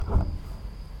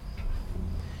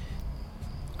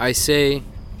I say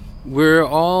we're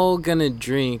all gonna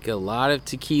drink a lot of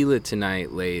tequila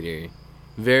tonight later,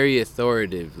 very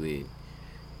authoritatively.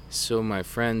 So my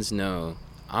friends know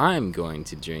I'm going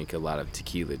to drink a lot of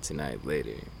tequila tonight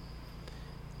later.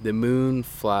 The moon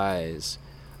flies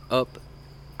up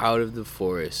out of the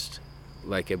forest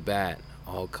like a bat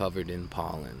all covered in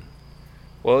pollen.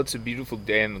 Well, it's a beautiful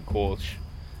day in the Gulch,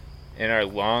 and our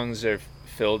lungs are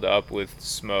filled up with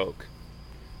smoke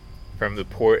from the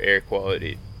poor air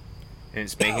quality, and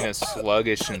it's making us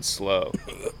sluggish and slow,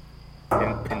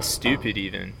 and stupid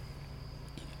even.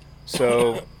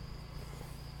 So,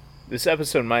 this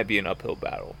episode might be an uphill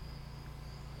battle.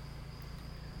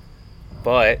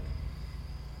 But,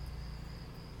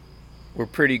 we're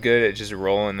pretty good at just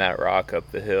rolling that rock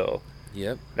up the hill.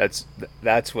 Yep.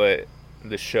 That's what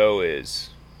the show is.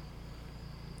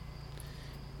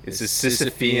 It's a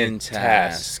Sisyphean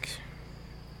task.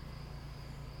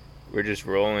 We're just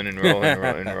rolling and rolling and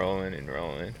rolling and rolling and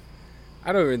rolling.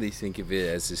 I don't really think of it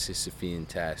as a Sisyphean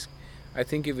task. I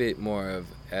think of it more of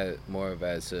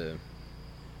as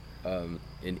an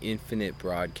infinite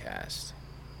broadcast,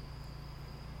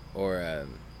 or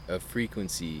a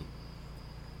frequency,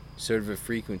 sort of a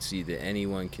frequency that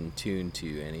anyone can tune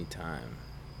to anytime.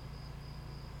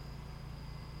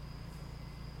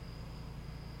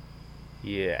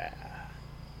 Yeah.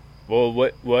 Well,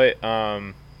 what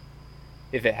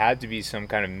if it had to be some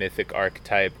kind of mythic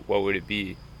archetype, what would it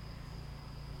be?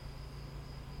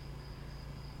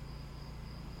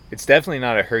 It's definitely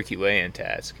not a Herculean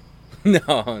task.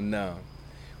 No.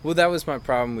 Well, that was my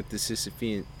problem with the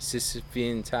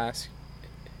Sisyphean task,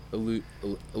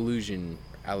 illusion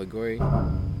allegory,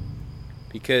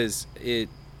 because it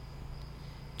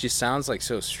just sounds like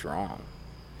so strong.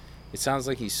 It sounds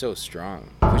like he's so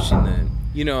strong, pushing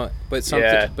but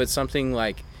something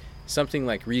like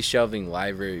reshelving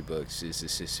library books is a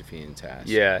Sisyphean task.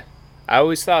 Yeah, I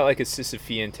always thought like a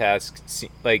Sisyphean task,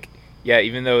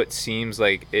 even though it seems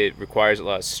like it requires a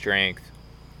lot of strength,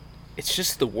 it's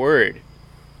just the word,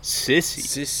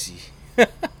 sissy.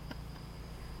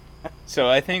 So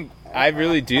I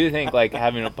really do think like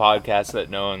having a podcast that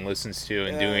no one listens to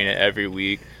and doing it every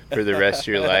week for the rest of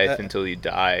your life until you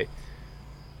die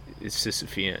is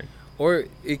Sisyphean. Or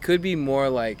it could be more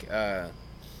like,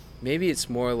 maybe it's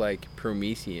more like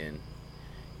Promethean,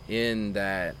 in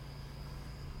that,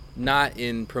 not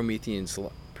in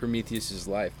Prometheus's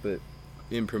life, but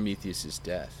in Prometheus's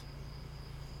death,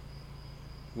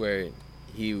 where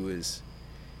he was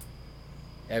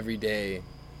every day,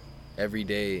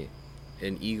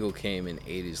 an eagle came and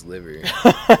ate his liver.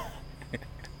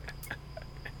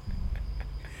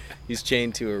 He's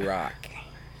chained to a rock.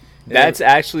 That's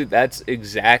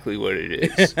exactly what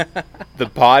it is. The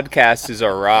podcast is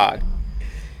our rock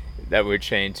that we're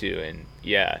chained to, and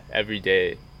yeah, every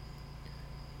day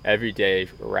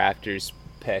raptors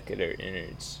peck at our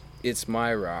innards. It's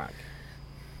my rock.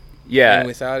 Yeah. And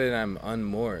without it, I'm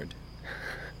unmoored.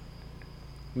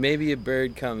 Maybe a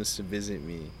bird comes to visit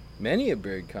me. Many a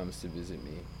bird comes to visit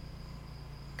me.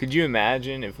 Could you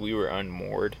imagine if we were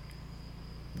unmoored?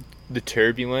 The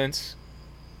turbulence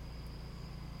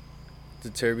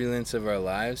of our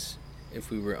lives,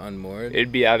 if we were unmoored.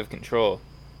 It'd be out of control.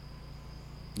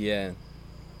 Yeah.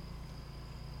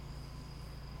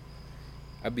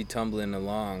 I'd be tumbling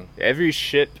along. Every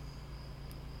ship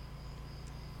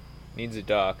needs a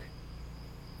dock.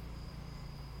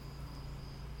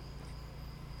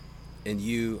 And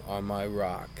you are my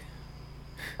rock,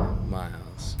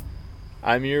 Miles.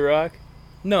 I'm your rock?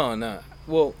 No.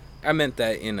 Well, I meant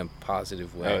that in a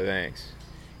positive way. Oh, thanks.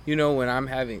 You know, when I'm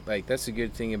having, like, that's a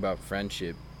good thing about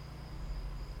friendship,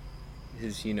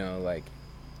 is, like,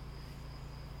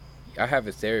 I have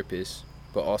a therapist,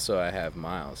 but also I have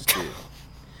Miles, too.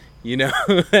 You know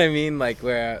what I mean? Like,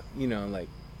 where, like,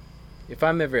 if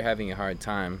I'm ever having a hard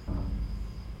time,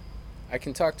 I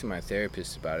can talk to my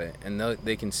therapist about it, and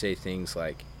they can say things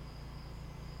like,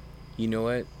 you know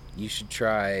what, you should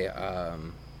try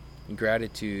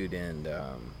gratitude and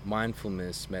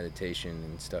mindfulness meditation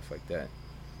and stuff like that.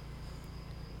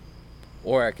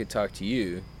 Or I could talk to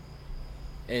you,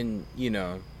 and,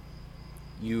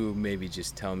 you maybe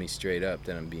just tell me straight up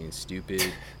that I'm being stupid,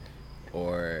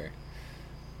 or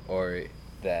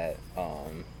that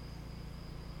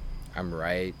I'm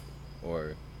right,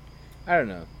 or I don't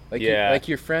know. Like, like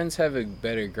your friends have a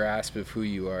better grasp of who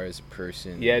you are as a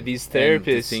person. Yeah, these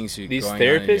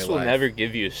therapists will never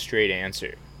give you a straight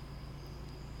answer.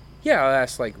 Yeah, I'll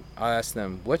ask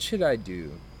them, what should I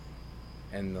do?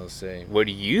 And they'll say, what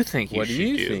do you think you should do?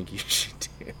 What do you think you should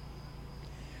do?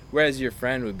 Whereas your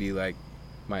friend might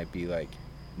be like,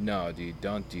 no, dude,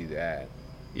 don't do that.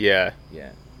 Yeah.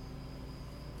 Yeah.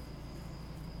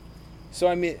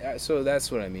 So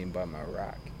that's what I mean by my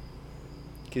rock.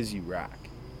 Cause you rock.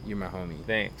 You're my homie.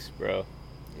 Thanks, bro.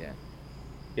 Yeah.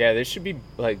 Yeah, there should be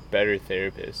like better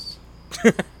therapists.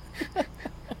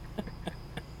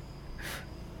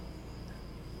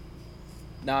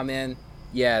 Nah, man.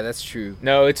 Yeah, that's true.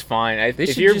 No, it's fine. They if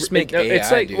should you're, just make no, AI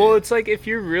it's like do well, it. it's like if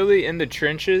you're really in the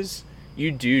trenches,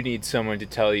 you do need someone to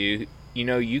tell you,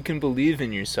 you can believe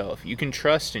in yourself. You can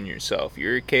trust in yourself.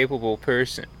 You're a capable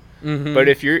person. Mm-hmm. But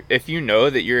if you know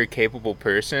that you're a capable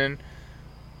person,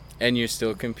 and you're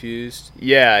still confused,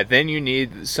 yeah, then you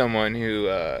need someone who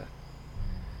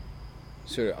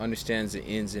sort of understands the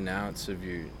ins and outs of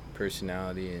your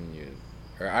personality and your,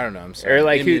 or I don't know. I'm sorry. or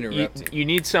like I'm who interrupting. you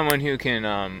need someone who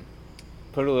can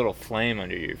put a little flame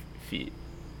under your feet.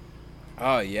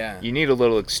 Oh yeah. You need a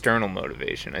little external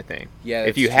motivation, I think. Yeah.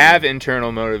 If you true. have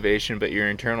internal motivation, but your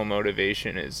internal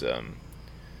motivation is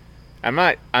I'm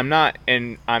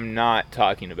not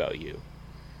talking about you.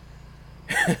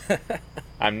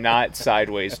 I'm not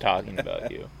sideways talking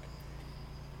about you.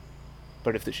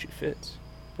 But if the shoe fits.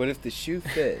 But if the shoe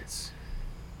fits,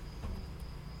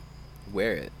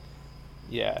 wear it.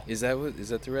 Yeah. Is that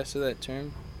the rest of that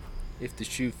term? If the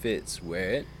shoe fits,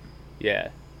 wear it. Yeah.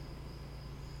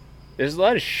 There's a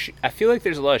lot of I feel like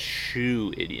there's a lot of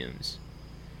shoe idioms.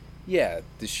 Yeah,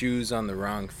 the shoe's on the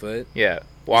wrong foot. Yeah.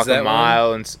 Walk a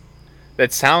mile and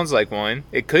that sounds like one.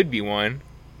 It could be one.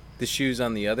 The shoe's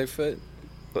on the other foot.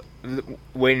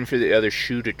 Waiting for the other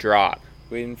shoe to drop.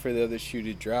 Waiting for the other shoe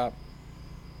to drop.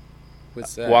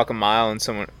 What's that? Walk a mile and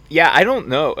someone. Yeah, I don't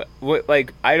know. What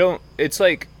like I don't. It's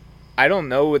like I don't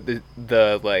know what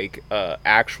the like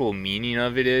actual meaning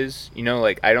of it is.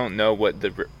 Like I don't know what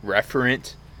the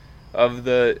referent of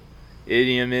the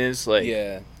idiom is. Like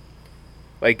yeah.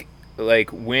 Like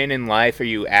when in life are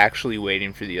you actually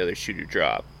waiting for the other shoe to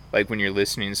drop? Like when you're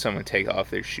listening to someone take off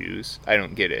their shoes. I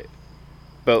don't get it.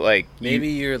 But like maybe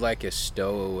you're like a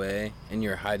stowaway and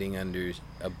you're hiding under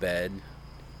a bed.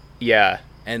 Yeah.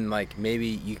 And like maybe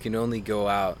you can only go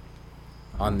out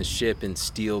on the ship and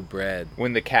steal bread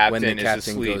when the captain is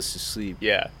asleep. Goes to sleep.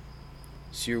 Yeah.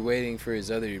 So you're waiting for his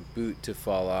other boot to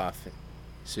fall off,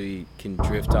 so you can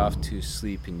drift off to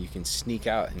sleep and you can sneak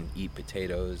out and eat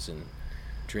potatoes and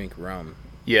drink rum.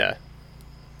 Yeah.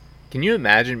 Can you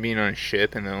imagine being on a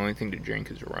ship and the only thing to drink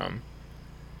is rum?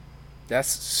 That's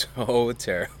so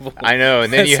terrible. I know,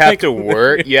 and then you have to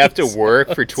work. You have to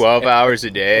work for 12 hours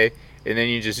a day, and then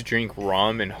you just drink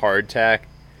rum and hardtack.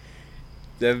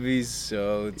 That'd be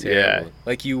so terrible. Yeah.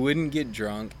 Like you wouldn't get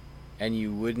drunk, and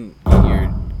you wouldn't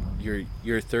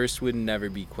your thirst would never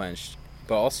be quenched.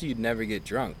 But also you'd never get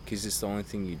drunk because it's the only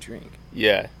thing you drink.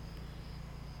 Yeah.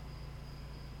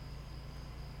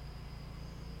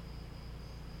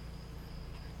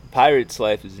 Pirate's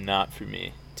life is not for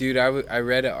me. Dude, I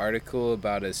read an article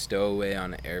about a stowaway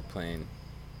on an airplane.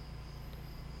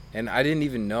 And I didn't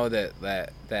even know that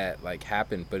like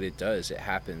happened, but it does. It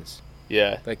happens.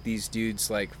 Yeah. Like these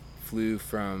dudes like flew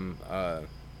from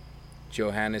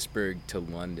Johannesburg to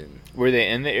London. Were they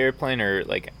in the airplane or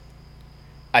like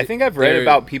I think I've read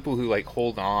about people who like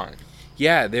hold on.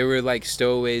 Yeah, they were like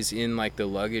stowaways in like the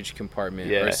luggage compartment.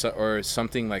 Yeah. or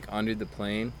something like under the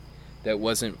plane that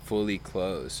wasn't fully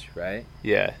closed, right?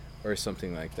 Yeah. Or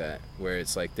something like that, where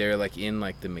it's like they're like in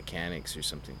like the mechanics or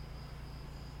something.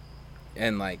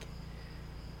 And like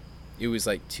it was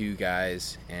like two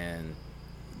guys, and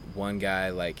one guy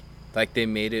like they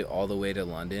made it all the way to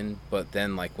London, but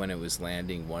then like when it was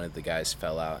landing, one of the guys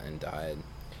fell out and died.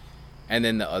 And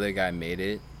then the other guy made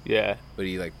it. Yeah. But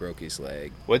he like broke his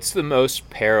leg. What's the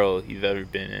most peril you've ever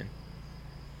been in?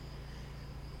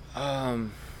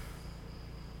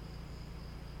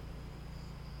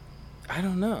 I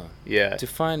don't know. Yeah.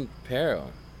 Define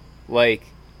peril. Like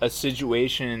a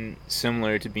situation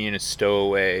similar to being a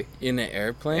stowaway in an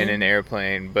airplane. In an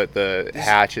airplane, but the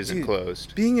hatch isn't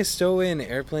closed. Being a stowaway in an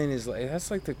airplane is like that's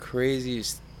like the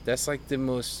craziest. That's like the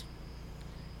most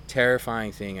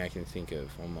terrifying thing I can think of,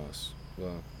 almost.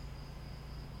 Well,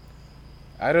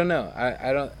 I don't know.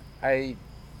 I.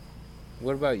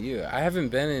 What about you? I haven't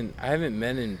been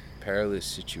in perilous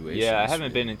situations. Yeah, I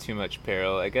haven't been in too much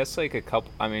peril. I guess like a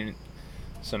couple. I mean,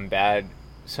 some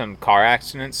car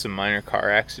accidents, some minor car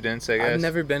accidents, I guess. I've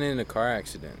never been in a car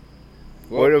accident.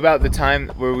 What about the time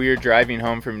where we were driving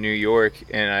home from New York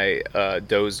and I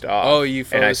dozed off? Oh, you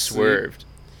fell asleep? And I swerved.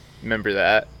 Remember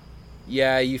that?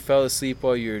 Yeah, you fell asleep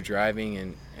while you were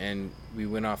driving and we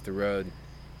went off the road.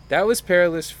 That was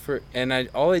perilous and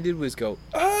all I did was go,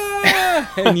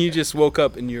 ah! And you just woke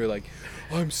up and you were like,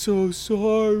 I'm so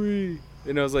sorry.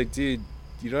 And I was like, dude,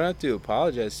 you don't have to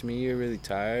apologize to me. You're really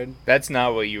tired. That's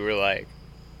not what you were like.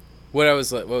 What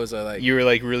was I like? You were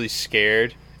like really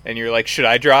scared, and you're like, "Should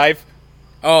I drive?"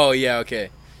 Oh yeah, okay.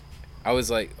 I was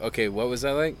like, okay, what was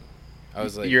I like? I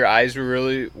was like, Your eyes were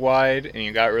really wide, and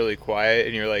you got really quiet,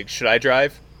 and you're like, "Should I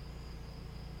drive?"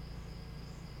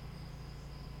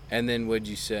 and then what'd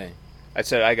you say? I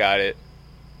said, "I got it."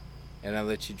 And I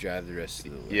let you drive the rest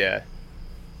of the way. Yeah.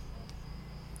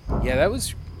 Yeah, that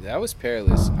was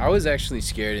perilous. I was actually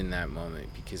scared in that moment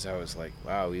because I was like,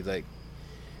 wow, we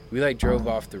drove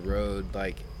off the road,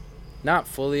 like not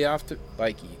fully off the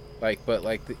but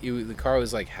like the car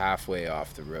was like halfway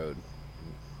off the road.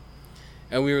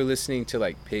 And we were listening to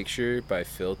like Picture by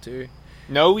Filter.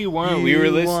 No, we weren't. We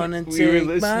were listening. We were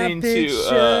listening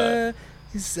to.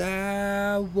 'Cause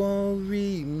I won't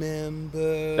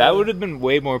remember. That would have been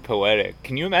way more poetic.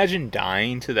 Can you imagine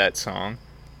dying to that song?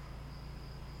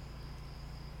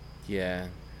 Yeah.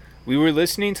 We were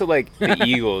listening to like the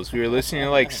Eagles. We were listening to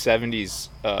like 70s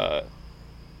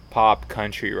pop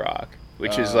country rock,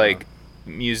 which is like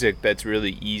music that's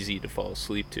really easy to fall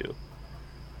asleep to.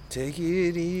 Take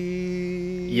it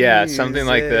easy. Yeah, something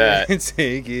like that.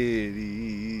 Take it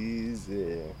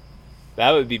easy.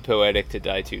 That would be poetic to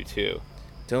die to too.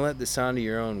 Don't let the sound of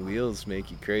your own wheels make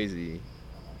you crazy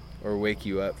or wake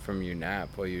you up from your nap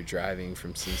while you're driving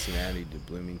from Cincinnati to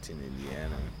Bloomington,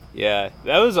 Indiana. Yeah,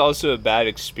 that was also a bad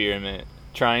experiment,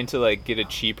 trying to like get a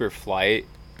cheaper flight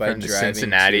By from the driving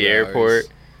Cincinnati 2 airport. hours.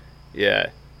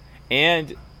 Yeah.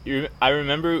 And I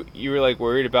remember you were like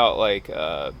worried about like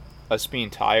us being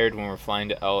tired when we're flying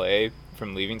to LA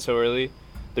from leaving so early.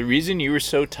 The reason you were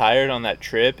so tired on that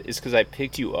trip is because I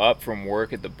picked you up from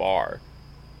work at the bar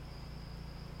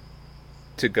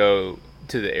to go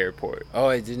to the airport. Oh,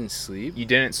 I didn't sleep? You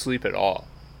didn't sleep at all.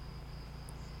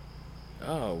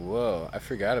 Oh, whoa. I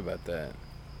forgot about that.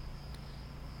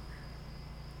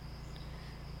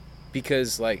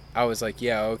 Because, like, I was like,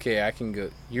 yeah, okay, I can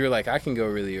go. You were like, I can go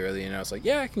really early. And I was like,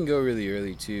 yeah, I can go really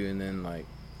early, too. And then, like,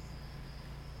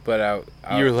 but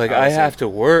you were like, I have to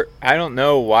work. I don't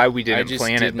know why we didn't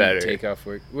plan it better. Take off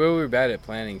work. Well, we were bad at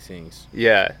planning things.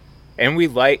 Yeah. And we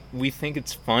think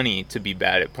it's funny to be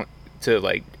bad at to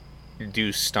like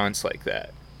do stunts like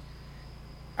that.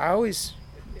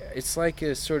 It's like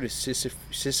a sort of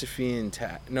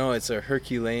Sisyphean no, it's a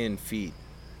Herculean feat.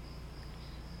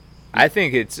 I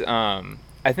think it's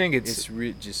just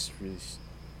really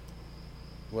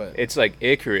what? It's like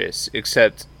Icarus,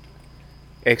 except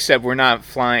we're not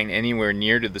flying anywhere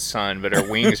near to the sun, but our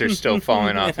wings are still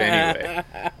falling off anyway.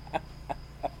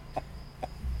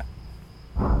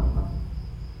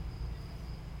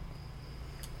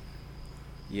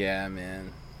 Yeah,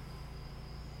 man.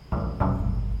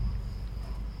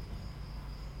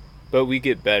 But we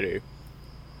get better.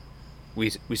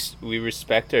 We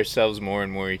respect ourselves more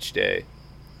and more each day.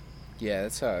 Yeah,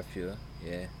 that's how I feel.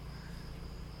 Yeah.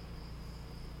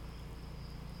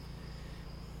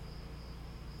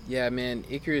 Yeah, man,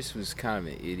 Icarus was kind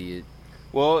of an idiot.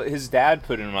 Well, his dad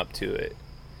put him up to it.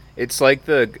 It's like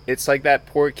that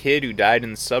poor kid who died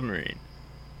in the submarine.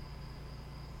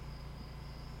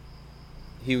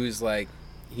 He was like,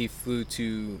 he flew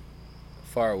too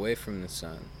far away from the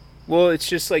sun. Well, it's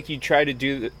just like you try to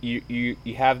do you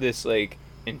have this like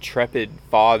intrepid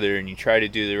father and you try to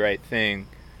do the right thing,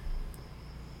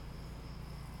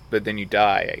 but then you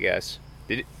die, I guess.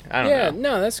 I don't know. Yeah,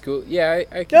 no, that's cool. Yeah,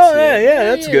 I can No, see yeah, it. yeah,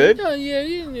 that's good. No, yeah,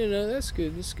 you know, that's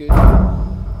good. That's good.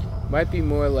 Might be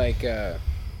more like,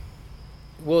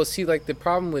 well, see, like the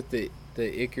problem with the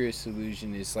Icarus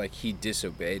illusion is like he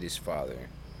disobeyed his father.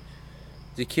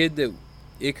 The kid that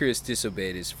Icarus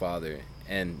disobeyed his father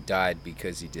and died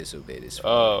because he disobeyed his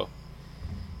father. Oh.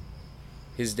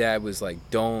 His dad was like,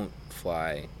 don't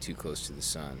fly too close to the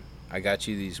sun. I got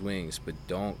you these wings, but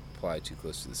don't fly too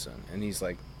close to the sun. And he's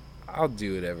like, I'll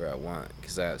do whatever I want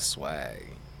because I have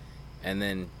swag. And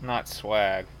then... Not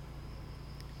swag.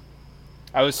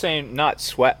 I was saying not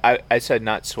swag. I said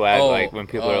not swag, like when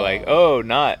people are like, oh,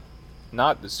 not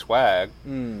the swag.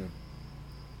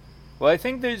 Well, I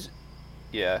think there's...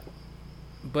 Yeah.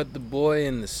 But the boy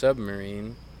in the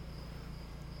submarine,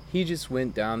 he just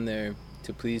went down there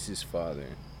to please his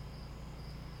father.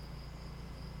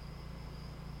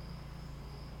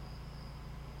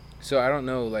 So I don't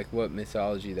know, like, what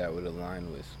mythology that would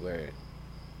align with, where...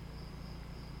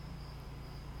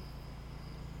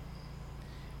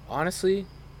 Honestly,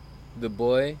 the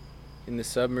boy in the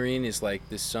submarine is like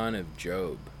the son of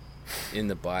Job in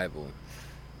the Bible.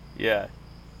 Yeah.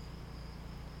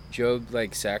 Job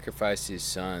like sacrificed his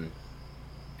son,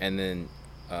 and then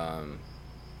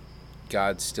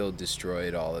God still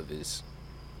destroyed all of his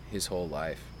whole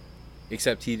life,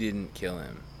 except he didn't kill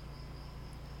him.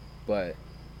 But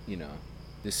you know,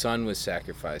 The son was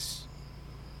sacrificed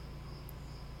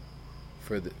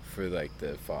for like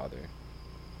the father.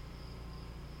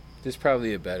 There's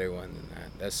probably a better one than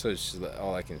that. That's just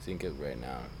all I can think of right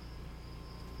now.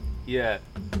 Yeah.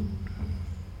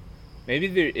 Maybe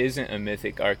there isn't a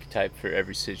mythic archetype for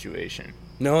every situation.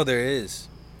 No, there is.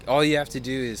 All you have to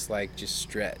do is like just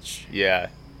stretch. Yeah.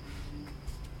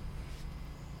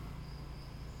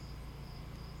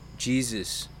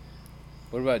 Jesus.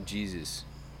 What about Jesus?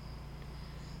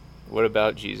 What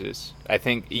about Jesus? I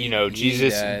think, He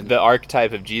Jesus, died. the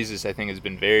archetype of Jesus, I think, has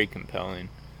been very compelling.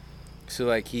 So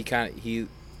like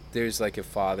there's like a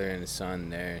father and a son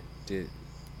there.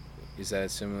 Is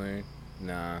that similar?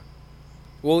 Nah.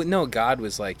 Well, no, God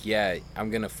was like, yeah, I'm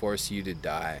going to force you to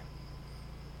die.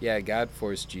 Yeah, God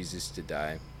forced Jesus to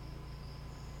die.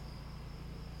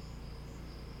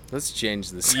 Let's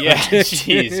change this. Yeah,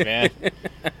 jeez, man.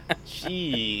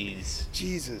 Jeez.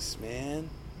 Jesus, man.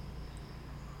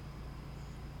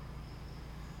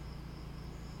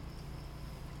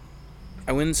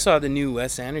 I went and saw the new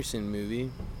Wes Anderson movie.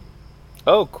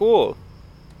 Oh, cool.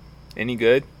 Any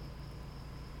good?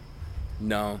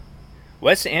 No.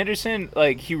 Wes Anderson,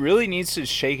 like, he really needs to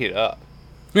shake it up.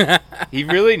 He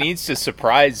really needs to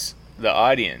surprise the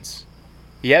audience.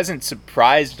 He hasn't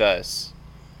surprised us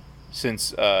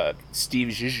since Steve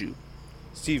Zissou.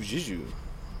 Steve Zissou.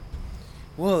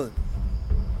 Well,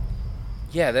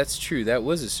 yeah, that's true. That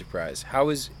was a surprise. How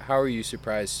are you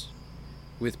surprised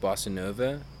with Bossa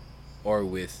Nova, or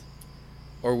with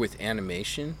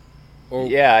animation? Or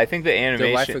yeah, I think the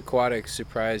animation. The Life Aquatic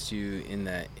surprised you in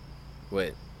that.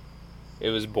 What? It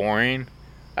was boring.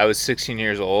 I was 16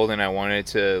 years old and I wanted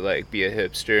to like be a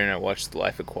hipster, and I watched The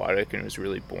Life Aquatic and it was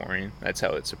really boring. That's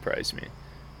how it surprised me.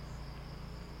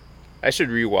 I should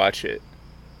rewatch it.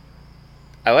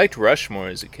 I liked Rushmore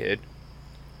as a kid.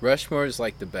 Rushmore is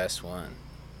like the best one.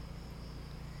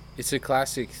 It's a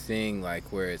classic thing, like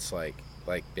where it's like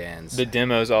bands. The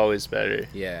demo's always better.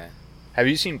 Yeah. Have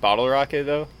you seen Bottle Rocket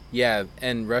though? Yeah,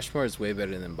 and Rushmore is way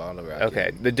better than Bottle Rocket.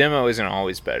 Okay, the demo isn't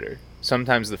always better.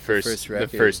 Sometimes the first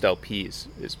LPs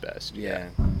is best. Yeah.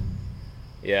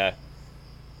 Yeah.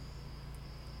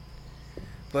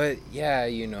 But yeah,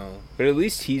 But at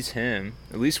least he's him.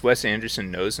 At least Wes Anderson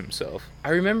knows himself. I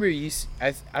remember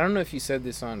I don't know if you said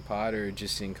this on pod or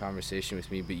just in conversation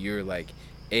with me, but you were like,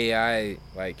 AI,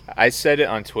 like... I said it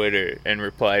on Twitter in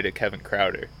reply to Kevin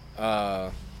Crowder.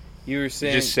 You were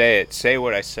saying... Just say it. Say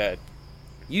what I said.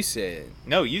 You say it.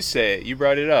 No, you say it. You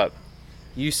brought it up.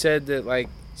 You said that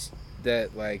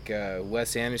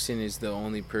Wes Anderson is the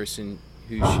only person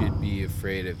who should be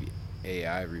afraid of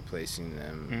AI replacing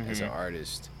them as an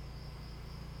artist,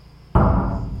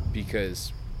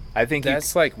 because I think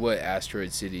that's like what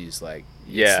Asteroid City is like.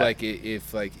 Yeah,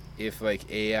 it's like if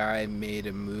AI made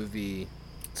a movie.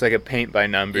 It's like a paint by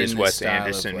numbers Wes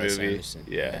Anderson movie.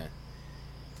 Yeah,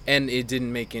 and it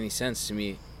didn't make any sense to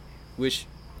me, which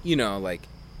like.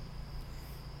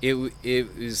 It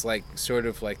was like sort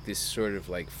of like this sort of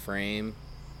like frame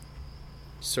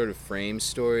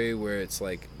story where it's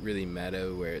like really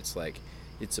meta, where it's like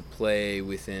it's a play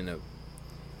within a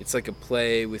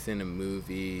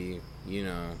movie,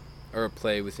 or a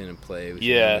play within a play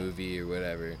within a movie or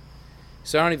whatever.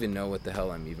 So I don't even know what the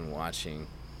hell I'm even watching,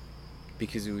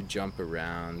 because it would jump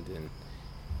around, and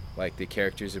like the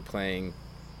characters are playing.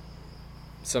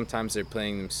 Sometimes they're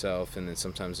playing themselves, and then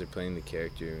sometimes they're playing the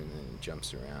character, and then it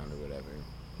jumps around or whatever.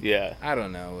 Yeah. I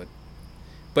don't know.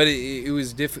 But it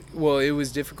was it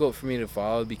was difficult for me to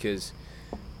follow, because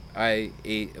I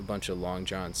ate a bunch of Long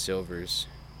John Silvers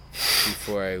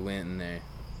before I went in there.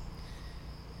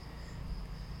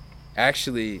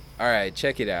 Actually, all right,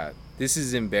 check it out. This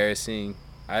is embarrassing.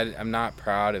 I'm not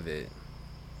proud of it.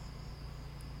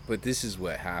 But this is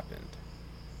what happened.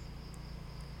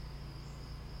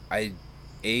 I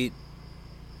ate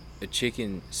a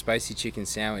spicy chicken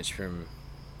sandwich from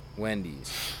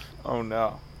Wendy's. Oh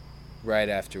no. Right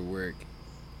after work.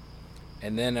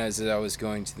 And then as I was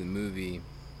going to the movie,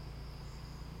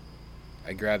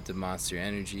 I grabbed a Monster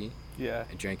Energy. Yeah.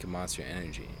 I drank a Monster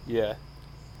Energy. Yeah.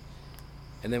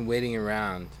 And then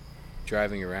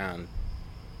driving around,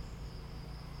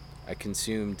 I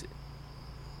consumed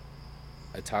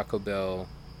a Taco Bell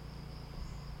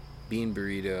bean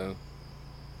burrito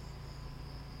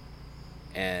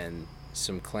and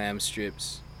some clam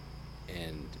strips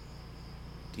and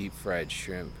deep fried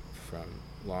shrimp from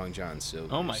Long John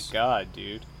Silver's. Oh my god,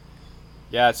 dude.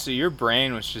 Yeah, so your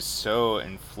brain was just so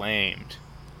inflamed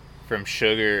from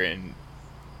sugar and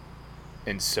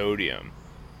sodium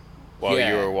while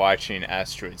you were watching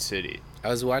Asteroid City. I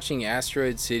was watching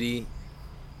Asteroid City,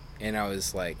 and I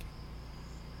was like,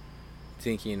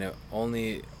 thinking of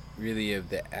only really of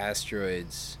the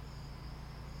asteroids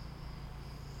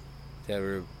that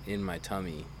were in my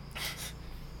tummy.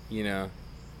 You know,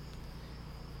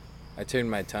 I turned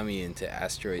my tummy into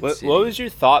asteroid What city. was your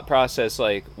thought process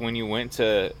like when you went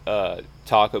to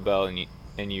Taco Bell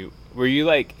and you were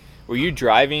you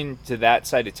driving to that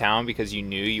side of town because you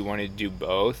knew you wanted to do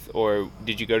both, or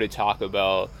did you go to Taco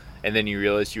Bell and then you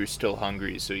realized you were still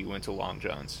hungry, so you went to Long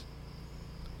John's?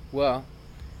 Well,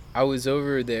 I was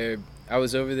over there. I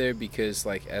was over there because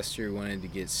like Esther wanted to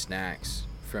get snacks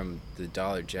from the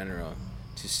Dollar General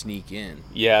to sneak in.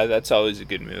 Yeah, that's always a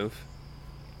good move.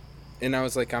 And I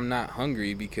was like, I'm not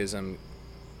hungry because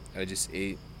I just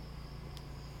ate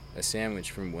a sandwich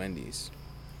from Wendy's.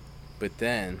 But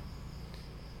then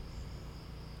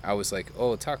I was like,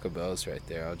 oh, Taco Bell's right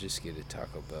there. I'll just get a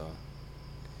Taco Bell.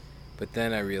 But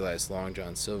then I realized Long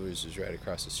John Silver's was right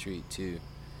across the street too.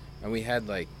 And we had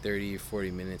like 30 or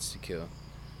 40 minutes to kill.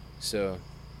 So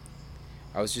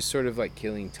I was just sort of like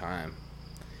killing time.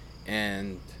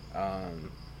 And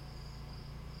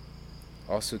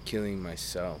also killing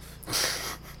myself,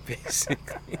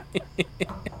 basically.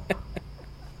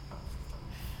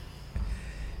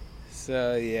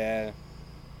 So yeah,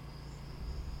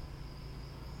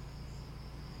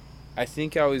 I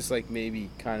think I was like maybe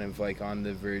kind of like on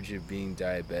the verge of being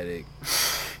diabetic,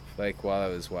 like while I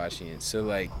was watching it. So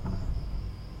like,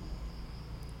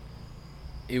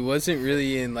 it wasn't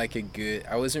really in like a good.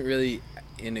 I wasn't really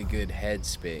in a good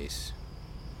headspace.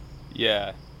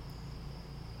 Yeah.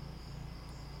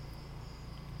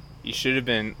 You should have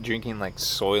been drinking like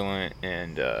Soylent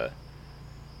and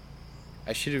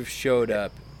I should have showed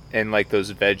up. and like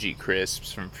those veggie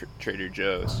crisps from Trader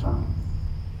Joe's.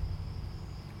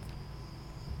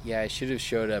 Yeah, I should have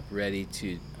showed up ready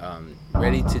to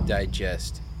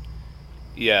digest.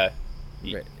 Yeah.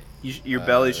 Re- Your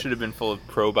belly should have been full of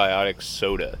probiotic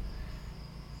soda.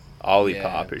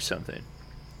 Olipop or something.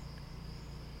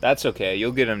 That's okay.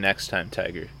 You'll get them next time,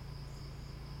 Tiger.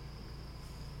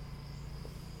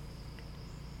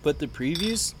 But the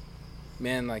previews,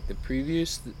 man, like the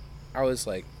previews, I was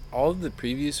like, all of the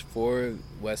previews for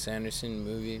Wes Anderson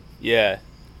movie, Yeah.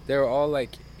 they were all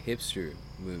like hipster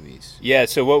movies. Yeah,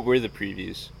 so what were the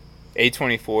previews?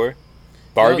 A24?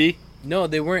 Barbie? No,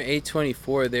 they weren't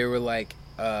A24. They were like,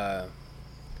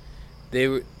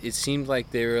 it seemed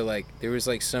like they were like, there was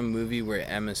like some movie where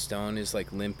Emma Stone is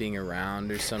like limping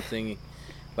around or something.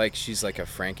 Like she's like a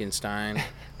Frankenstein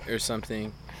or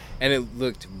something. And it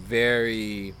looked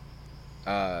very,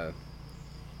 it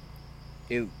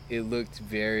looked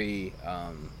very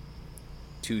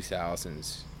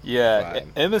 2000s. Yeah, vibe.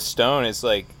 Emma Stone is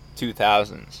like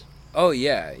 2000s. Oh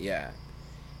yeah,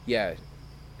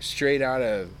 straight out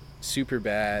of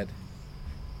Superbad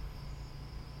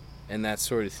and that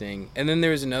sort of thing. And then there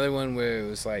was another one where it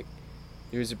was like,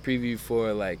 there was a preview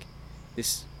for like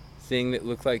this thing that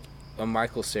looked like a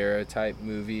Michael Cera type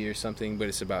movie or something, but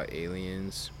it's about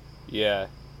aliens. Yeah.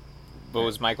 But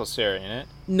was Michael Cera in it?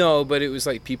 No, but it was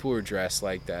like people were dressed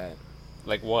like that.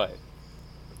 Like what?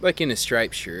 Like in a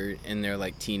striped shirt, and they're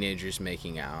like teenagers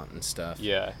making out and stuff.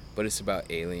 Yeah. But it's about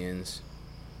aliens.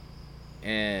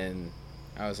 And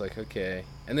I was like, okay.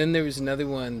 And then there was another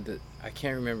one that I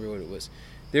can't remember what it was.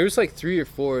 There was like 3 or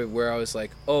 4 where I was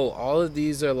like, oh, all of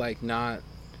these are like kind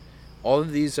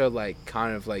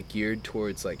of like geared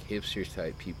towards like hipster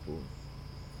type people.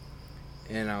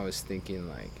 And I was thinking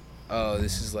like, oh,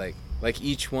 this is like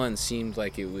each one seemed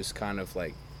like it was kind of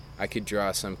like I could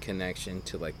draw some connection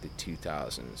to like the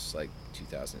 2000s, like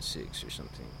 2006 or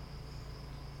something.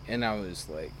 And I was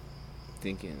like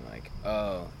thinking like,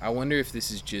 oh, I wonder if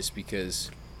this is just because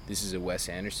this is a Wes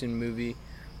Anderson movie,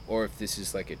 or if this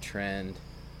is like a trend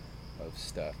of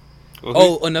stuff.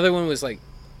 Well, another one was like,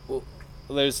 well,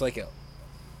 there's like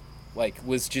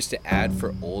was just an ad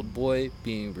for Old Boy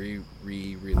being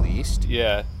re-released.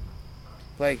 Yeah.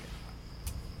 Like,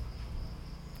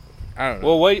 I don't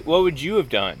know. Well, what would you have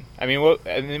done? I mean,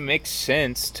 it makes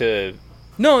sense to.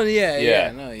 No,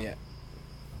 yeah.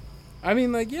 I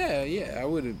mean, like, yeah, I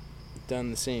would have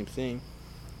done the same thing.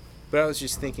 But I was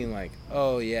just thinking, like,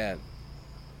 oh, yeah.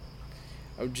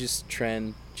 I would just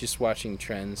watching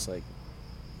trends, like,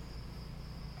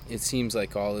 it seems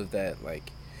like all of that,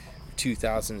 like,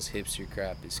 2000s hipster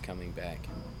crap is coming back.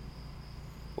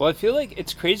 Well, I feel like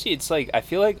it's crazy. It's like, I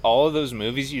feel like all of those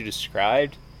movies you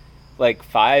described, like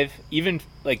 5, even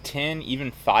like 10,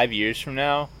 even 5 years from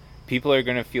now, people are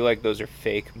going to feel like those are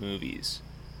fake movies.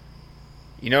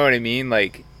 You know what I mean?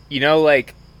 Like,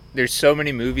 like there's so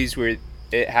many movies where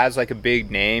it has like a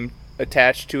big name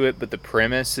attached to it, but the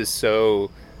premise is so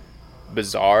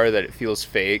bizarre that it feels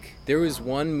fake. There was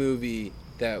one movie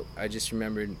that I just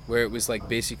remembered where it was like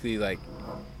basically like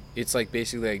it's like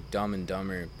basically like Dumb and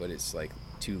Dumber, but it's like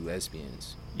two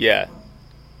lesbians. Yeah.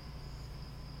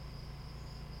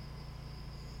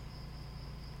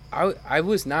 I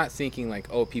was not thinking like,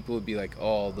 oh, people would be like,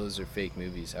 oh, those are fake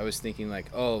movies. I was thinking like,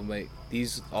 oh, like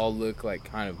these all look like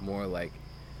kind of more like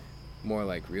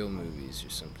real movies or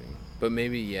something. But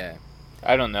maybe yeah.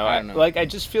 I don't know. I don't know. Like I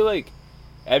just feel like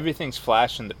everything's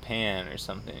flash in the pan or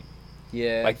something.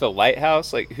 Yeah. Like The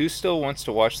Lighthouse. Like who still wants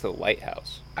to watch The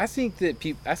Lighthouse? I think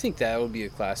that would be a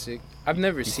classic. I've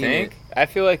never You seen think? I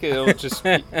feel like it'll just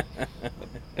be,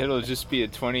 it'll just be a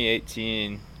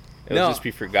 2018. It'll just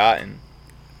be forgotten.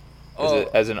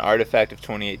 As an artifact of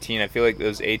 2018, I feel like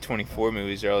those A24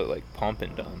 movies are all like pump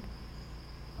and dump.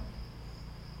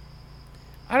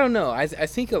 I don't know. I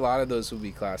think a lot of those will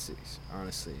be classics,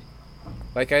 honestly.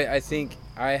 Like I think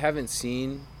I haven't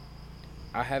seen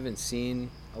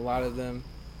a lot of them,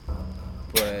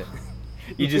 but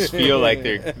You just feel like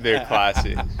they're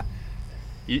classics.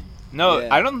 Yeah.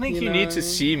 I don't think you need to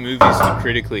see movies to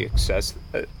critically assess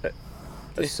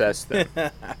them.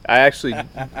 I actually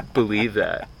believe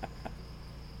that.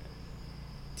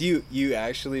 Do you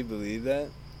actually believe that?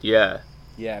 Yeah.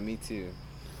 Yeah, me too.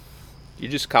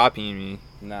 You're just copying me.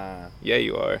 Nah. Yeah,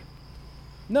 you are.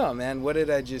 No, man, what did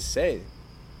I just say?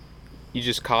 You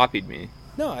just copied me.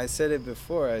 No, I said it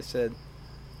before. I said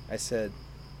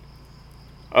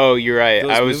Oh, you're right.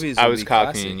 I was copying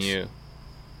classics. you.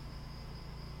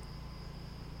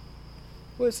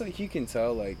 Well, it's like you can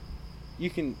tell, like you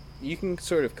can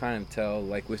sort of kind of tell,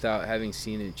 like without having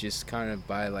seen it, just kind of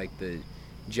by like the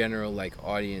general like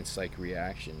audience like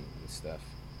reaction and stuff.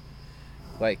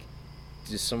 Like,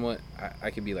 does someone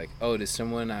I could be like, oh, does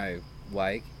someone I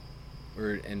like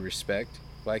and respect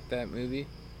like that movie?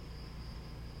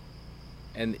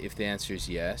 And if the answer is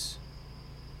yes,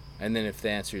 and then if the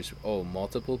answer is, oh,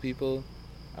 multiple people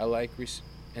I like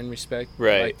and respect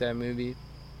like that movie,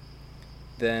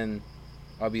 then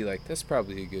I'll be like, that's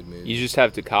probably a good movie. You just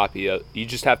have to copy. You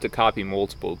just have to copy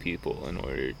multiple people in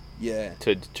order. Yeah.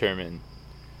 To determine.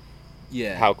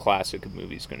 Yeah. How classic a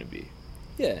movie's going to be.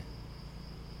 Yeah.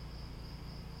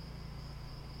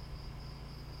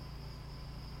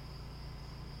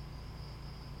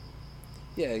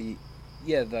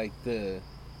 Yeah, like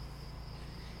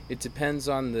it depends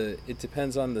on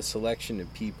the selection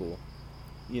of people,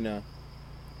 you know.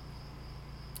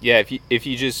 Yeah, if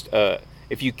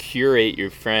you curate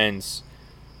your friends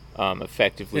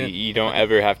effectively, you don't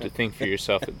ever have to think for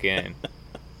yourself again.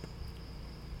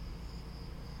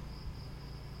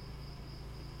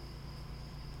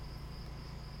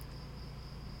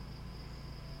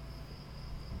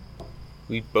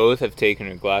 We both have taken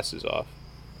our glasses off.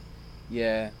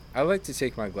 Yeah, I like to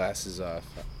take my glasses off.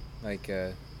 Like,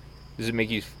 does it make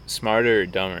you smarter or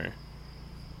dumber?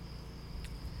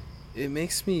 It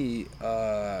makes me,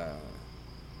 I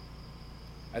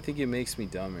think it makes me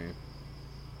dumber.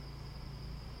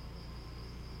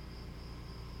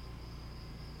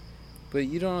 But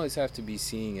you don't always have to be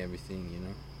seeing everything, you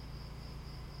know?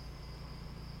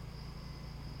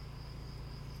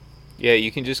 Yeah,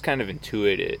 you can just kind of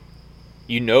intuit it.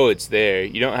 You know it's there.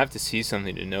 You don't have to see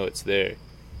something to know it's there.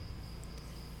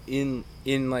 In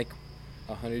like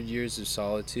 100 Years of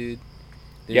Solitude.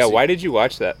 Yeah, why did you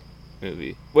watch that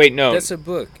movie? Wait, no. That's a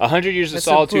book. 100 Years of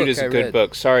Solitude is a good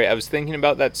book. Sorry, I was thinking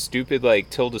about that stupid like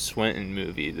Tilda Swinton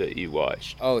movie that you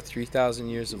watched. Oh, 3,000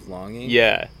 Years of Longing?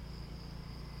 Yeah.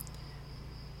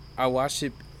 I watched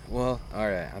it. Well,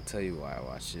 alright, I'll tell you why I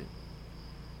watched it.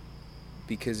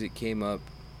 Because it came up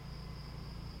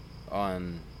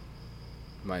on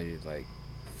my like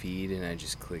feed and I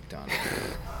just clicked on it.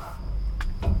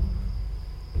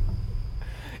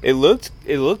 It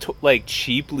looked like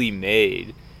cheaply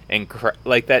made and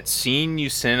like that scene you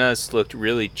sent us looked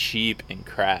really cheap and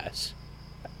crass.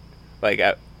 Like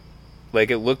it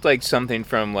looked like something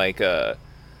from like an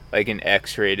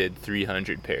X-rated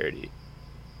 300 parody.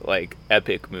 Like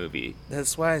epic movie.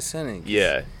 That's why I sent it.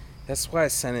 Yeah. That's why I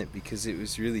sent it, because it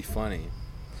was really funny.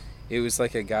 It was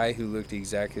like a guy who looked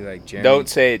exactly like Jeremy. Don't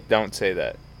say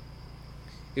that.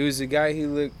 It was a guy who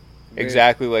looked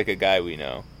exactly like a guy we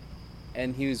know.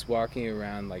 And he was walking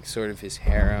around like sort of his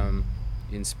harem,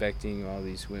 inspecting all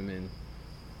these women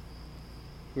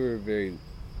who were very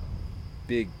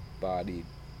big bodied.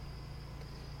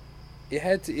 It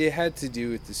had to do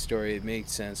with the story. It made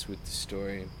sense with the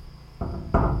story.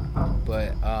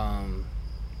 But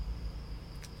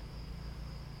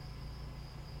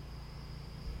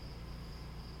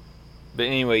But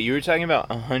anyway, you were talking about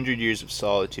 100 Years of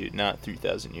Solitude, not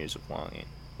 3,000 Years of Longing.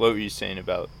 What were you saying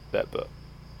about that book?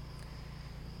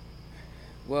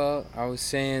 Well, I was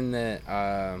saying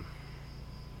that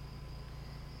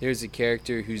there's a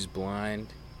character who's blind.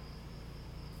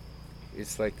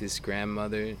 It's like this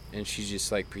grandmother, and she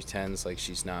just like pretends like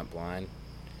she's not blind,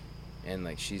 and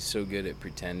like she's so good at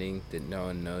pretending that no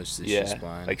one knows that she's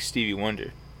blind. Like Stevie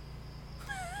Wonder.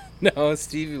 No,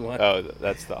 Stevie Wonder. Oh,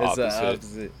 that's the That's opposite. the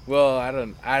opposite. Well, I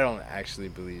don't actually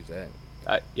believe that.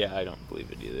 I don't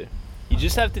believe it either. You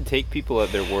just have to take people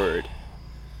at their word.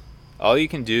 All you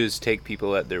can do is take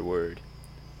people at their word.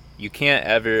 You can't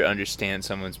ever understand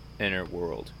someone's inner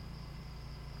world.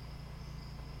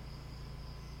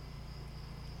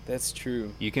 That's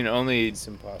true. You can only It's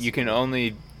impossible. you can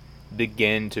only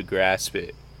begin to grasp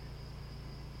it.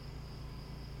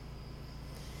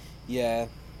 Yeah,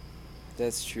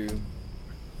 that's true.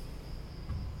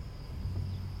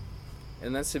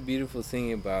 And that's the beautiful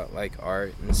thing about like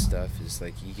art and stuff is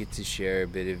like you get to share a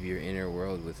bit of your inner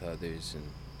world with others, and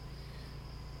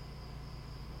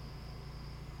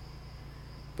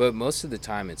but most of the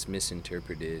time it's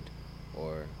misinterpreted,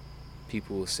 or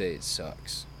people will say it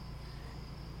sucks.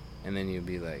 And then you'll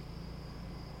be like,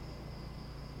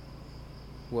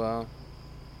 well,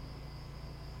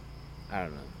 I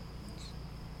don't know.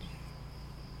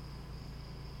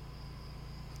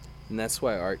 And that's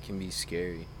why art can be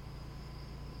scary.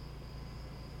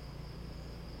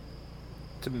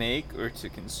 To make or to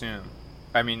consume?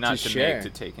 I mean, not To to share. make, to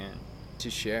take in. To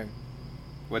share.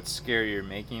 What's scarier,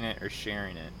 making it or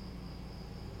sharing it?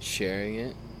 Sharing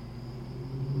it.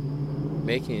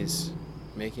 Making is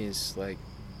like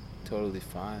totally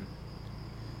fine.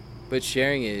 But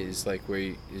sharing it is like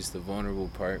is the vulnerable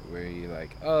part where you're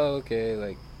like, oh, okay,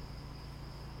 like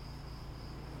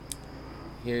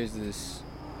here's this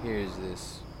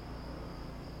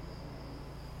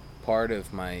part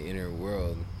of my inner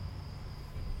world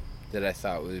that I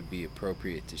thought would be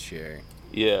appropriate to share.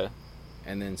 Yeah.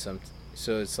 And then so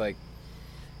it's like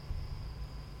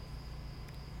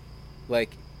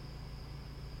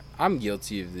I'm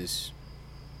guilty of this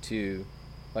too.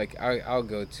 Like I'll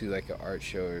go to like an art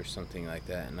show or something like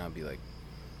that, and I'll be like,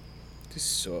 this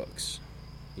sucks,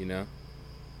 you know?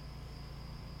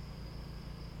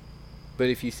 But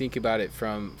if you think about it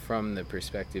from the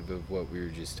perspective of what we were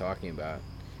just talking about,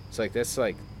 it's like that's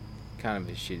like kind of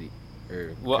a shitty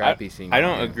or crappy thing. I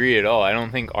don't agree at all. I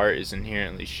don't think art is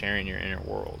inherently sharing your inner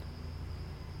world.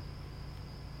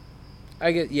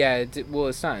 I guess, yeah. Well,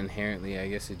 it's not inherently. I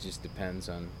guess it just depends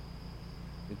on.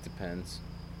 It depends.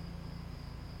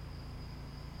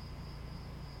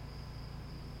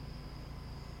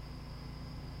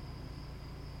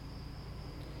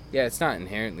 Yeah, it's not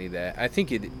inherently that. I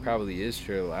think it probably is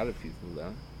for a lot of people,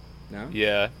 though. No?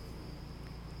 Yeah.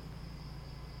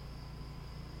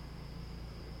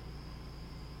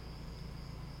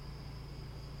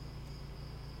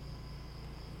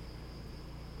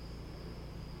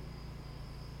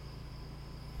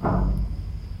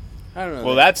 I don't know.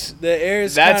 Well, the air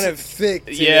is kind of thick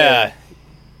today. Yeah.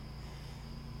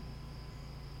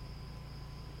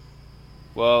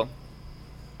 Well,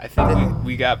 I think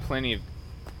we got plenty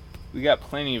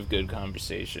of good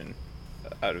conversation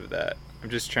out of that. I'm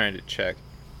just trying to check.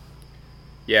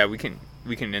 Yeah, we can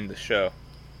end the show.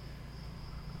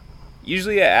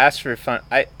 Usually I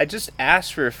just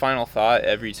ask for a final thought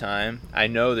every time. I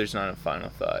know there's not a final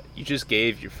thought. You just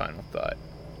gave your final thought.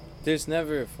 There's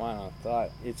never a final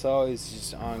thought. It's always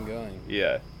just ongoing.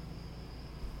 Yeah.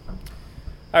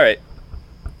 All right.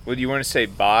 Well, do you want to say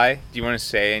bye? Do you want to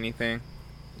say anything?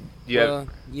 Do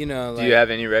you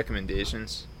have any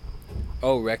recommendations?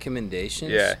 Oh,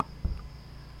 recommendations? Yeah.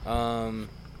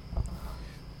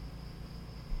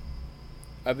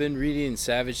 I've been reading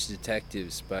Savage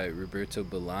Detectives by Roberto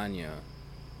Bolaño,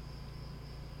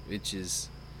 which is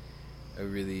a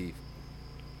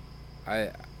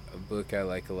book I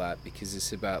like a lot because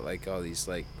it's about like all these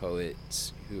like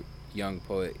poets, young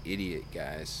poet idiot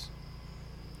guys.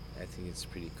 I think it's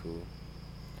pretty cool.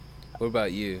 What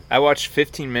about you? I watched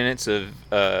 15 minutes of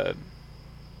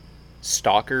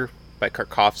Stalker by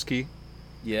Karkovsky.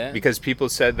 Yeah? Because people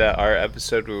said that our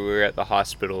episode where we were at the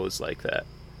hospital was like that.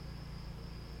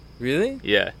 Really?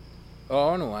 Yeah. Oh,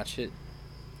 I want to watch it.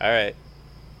 All right.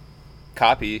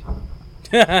 Copy.